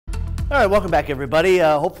All right, welcome back, everybody.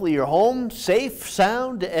 Hopefully you're home, safe,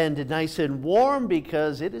 sound, and nice and warm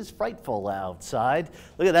because it is frightful outside.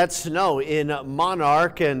 Look at that snow in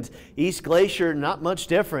Monarch and East Glacier, not much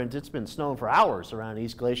different. It's been snowing for hours around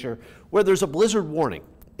East Glacier where there's a blizzard warning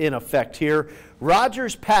in effect here.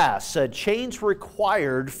 Rogers Pass, chains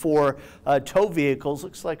required for tow vehicles.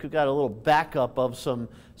 Looks like we've got a little backup of some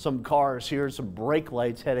cars here, some brake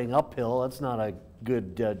lights heading uphill. That's not a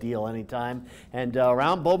good deal anytime. And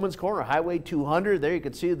around Bowman's Corner, Highway 200, there you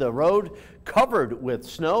can see the road covered with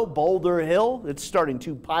snow. Boulder Hill, it's starting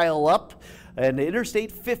to pile up. And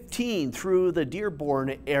Interstate 15 through the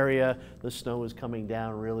Dearborn area, the snow is coming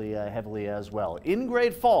down really heavily as well. In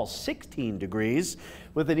Great Falls, 16 degrees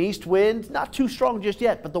with an east wind, not too strong just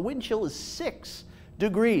yet, but the wind chill is 6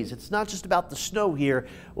 degrees. It's not just about the snow here.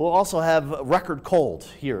 We'll also have record cold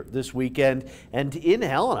here this weekend. And in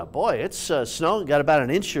Helena, boy, it's snowing. Got about an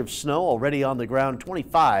inch of snow already on the ground.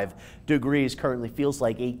 25 degrees currently, feels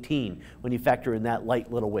like 18 when you factor in that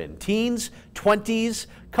light little wind. Teens, 20s,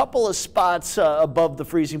 couple of spots above the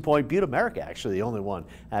freezing point. Butte America, actually the only one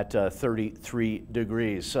at 33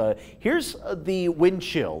 degrees. Here's the wind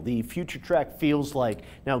chill the future track feels like.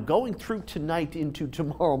 Now going through tonight into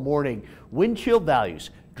tomorrow morning, wind chill values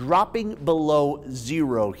dropping below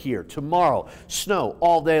 0 here. Tomorrow, snow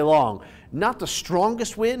all day long. Not the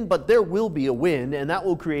strongest wind, but there will be a wind, and that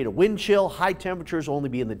will create a wind chill. High temperatures only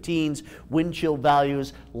be in the teens. Wind chill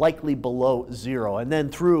values likely below 0. And then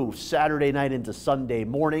through Saturday night into Sunday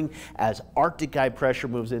morning, as Arctic high pressure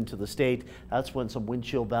moves into the state, that's when some wind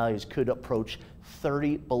chill values could approach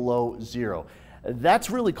 30 below 0. That's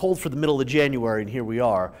really cold for the middle of January, and here we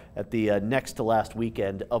are at the next to last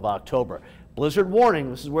weekend of October. Blizzard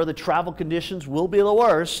warning, this is where the travel conditions will be the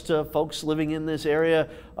worst. Folks living in this area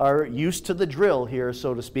are used to the drill here,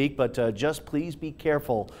 so to speak, but just please be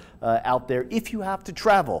careful out there if you have to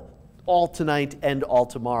travel. All tonight and all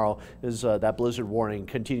tomorrow as that blizzard warning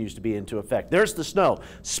continues to be into effect. There's the snow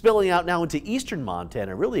spilling out now into eastern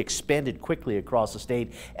Montana, really expanded quickly across the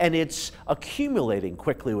state, and it's accumulating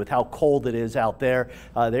quickly with how cold it is out there.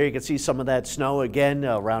 There you can see some of that snow again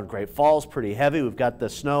around Great Falls, pretty heavy. We've got the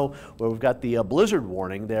snow where we've got the blizzard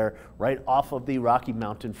warning there right off of the Rocky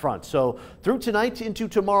Mountain front. So through tonight into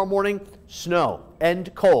tomorrow morning, snow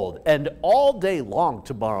and cold, and all day long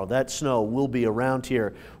tomorrow that snow will be around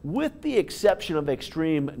here with the exception of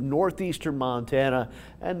extreme northeastern Montana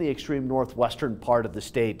and the extreme northwestern part of the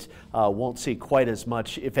state. Won't see quite as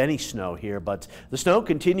much, if any, snow here, but the snow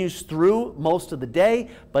continues through most of the day,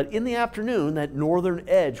 but in the afternoon that northern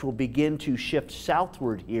edge will begin to shift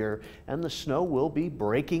southward here, and the snow will be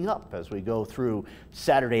breaking up as we go through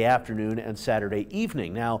Saturday afternoon and Saturday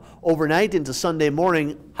evening. Now overnight into Sunday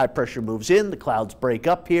morning, high pressure moves in, the clouds break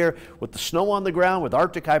up here with the snow on the ground, with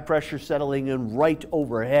Arctic high pressure settling in right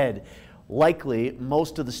overhead. Likely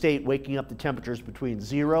most of the state waking up to temperatures between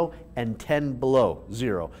 0 and 10 below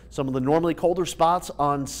 0. Some of the normally colder spots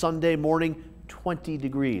on Sunday morning, 20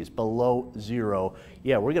 degrees below 0.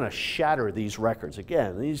 Yeah, we're going to shatter these records.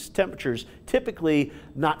 Again, these temperatures typically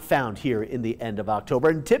not found here in the end of October,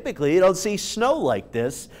 and typically you don't see snow like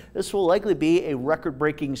this. This will likely be a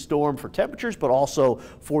record-breaking storm for temperatures, but also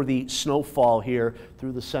for the snowfall here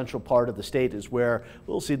through the central part of the state is where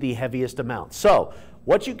we'll see the heaviest amount. So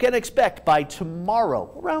what you can expect by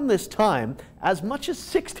tomorrow around this time, as much as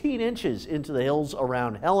 16 inches into the hills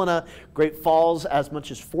around Helena. Great Falls, as much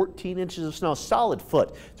as 14 inches of snow, solid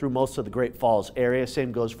foot through most of the Great Falls area.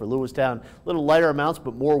 Same goes for Lewistown. A little lighter amounts,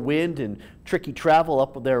 but more wind and tricky travel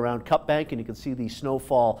up there around Cut Bank, and you can see the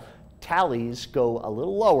snowfall tallies go a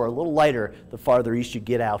little lower, a little lighter the farther east you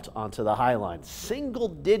get out onto the High Line. Single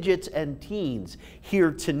digits and teens here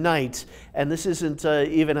tonight, and this isn't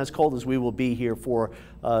even as cold as we will be here for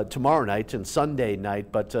tomorrow night and Sunday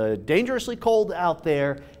night, but dangerously cold out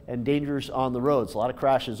there and dangerous on the roads. A lot of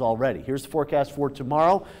crashes already. Here's the forecast for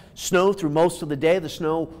tomorrow. Snow through most of the day. The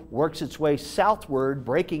snow works its way southward,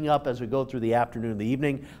 breaking up as we go through the afternoon and the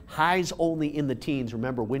evening. Highs only in the teens.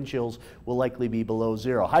 Remember, wind chills will likely be below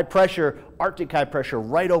 0. High pressure, Arctic high pressure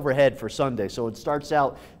right overhead for Sunday. So it starts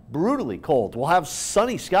out brutally cold. We'll have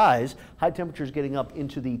sunny skies, high temperatures getting up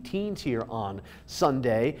into the teens here on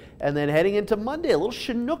Sunday, and then heading into Monday, a little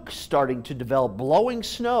Chinook starting to develop. Blowing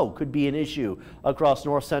snow could be an issue across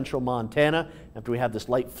north central Montana after we have this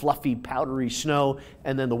light, fluffy, powdery snow,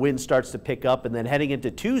 and then the wind starts to pick up. And then heading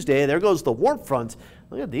into Tuesday, there goes the warm front.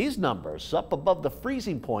 Look at these numbers, up above the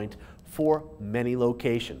freezing point for many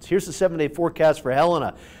locations. Here's the 7-day forecast for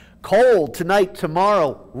Helena. Cold tonight,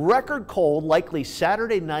 tomorrow, record cold, likely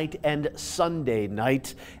Saturday night and Sunday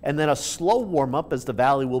night, and then a slow warm up as the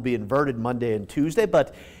valley will be inverted Monday and Tuesday.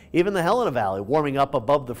 But Even the Helena Valley warming up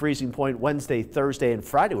above the freezing point Wednesday, Thursday, and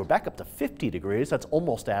Friday. We're back up to 50 degrees. That's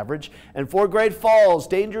almost average. And for Great Falls,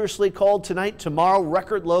 dangerously cold tonight, tomorrow,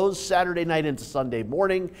 record lows Saturday night into Sunday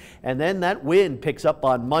morning. And then that wind picks up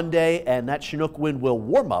on Monday, and that Chinook wind will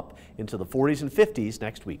warm up into the 40s and 50s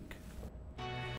next week.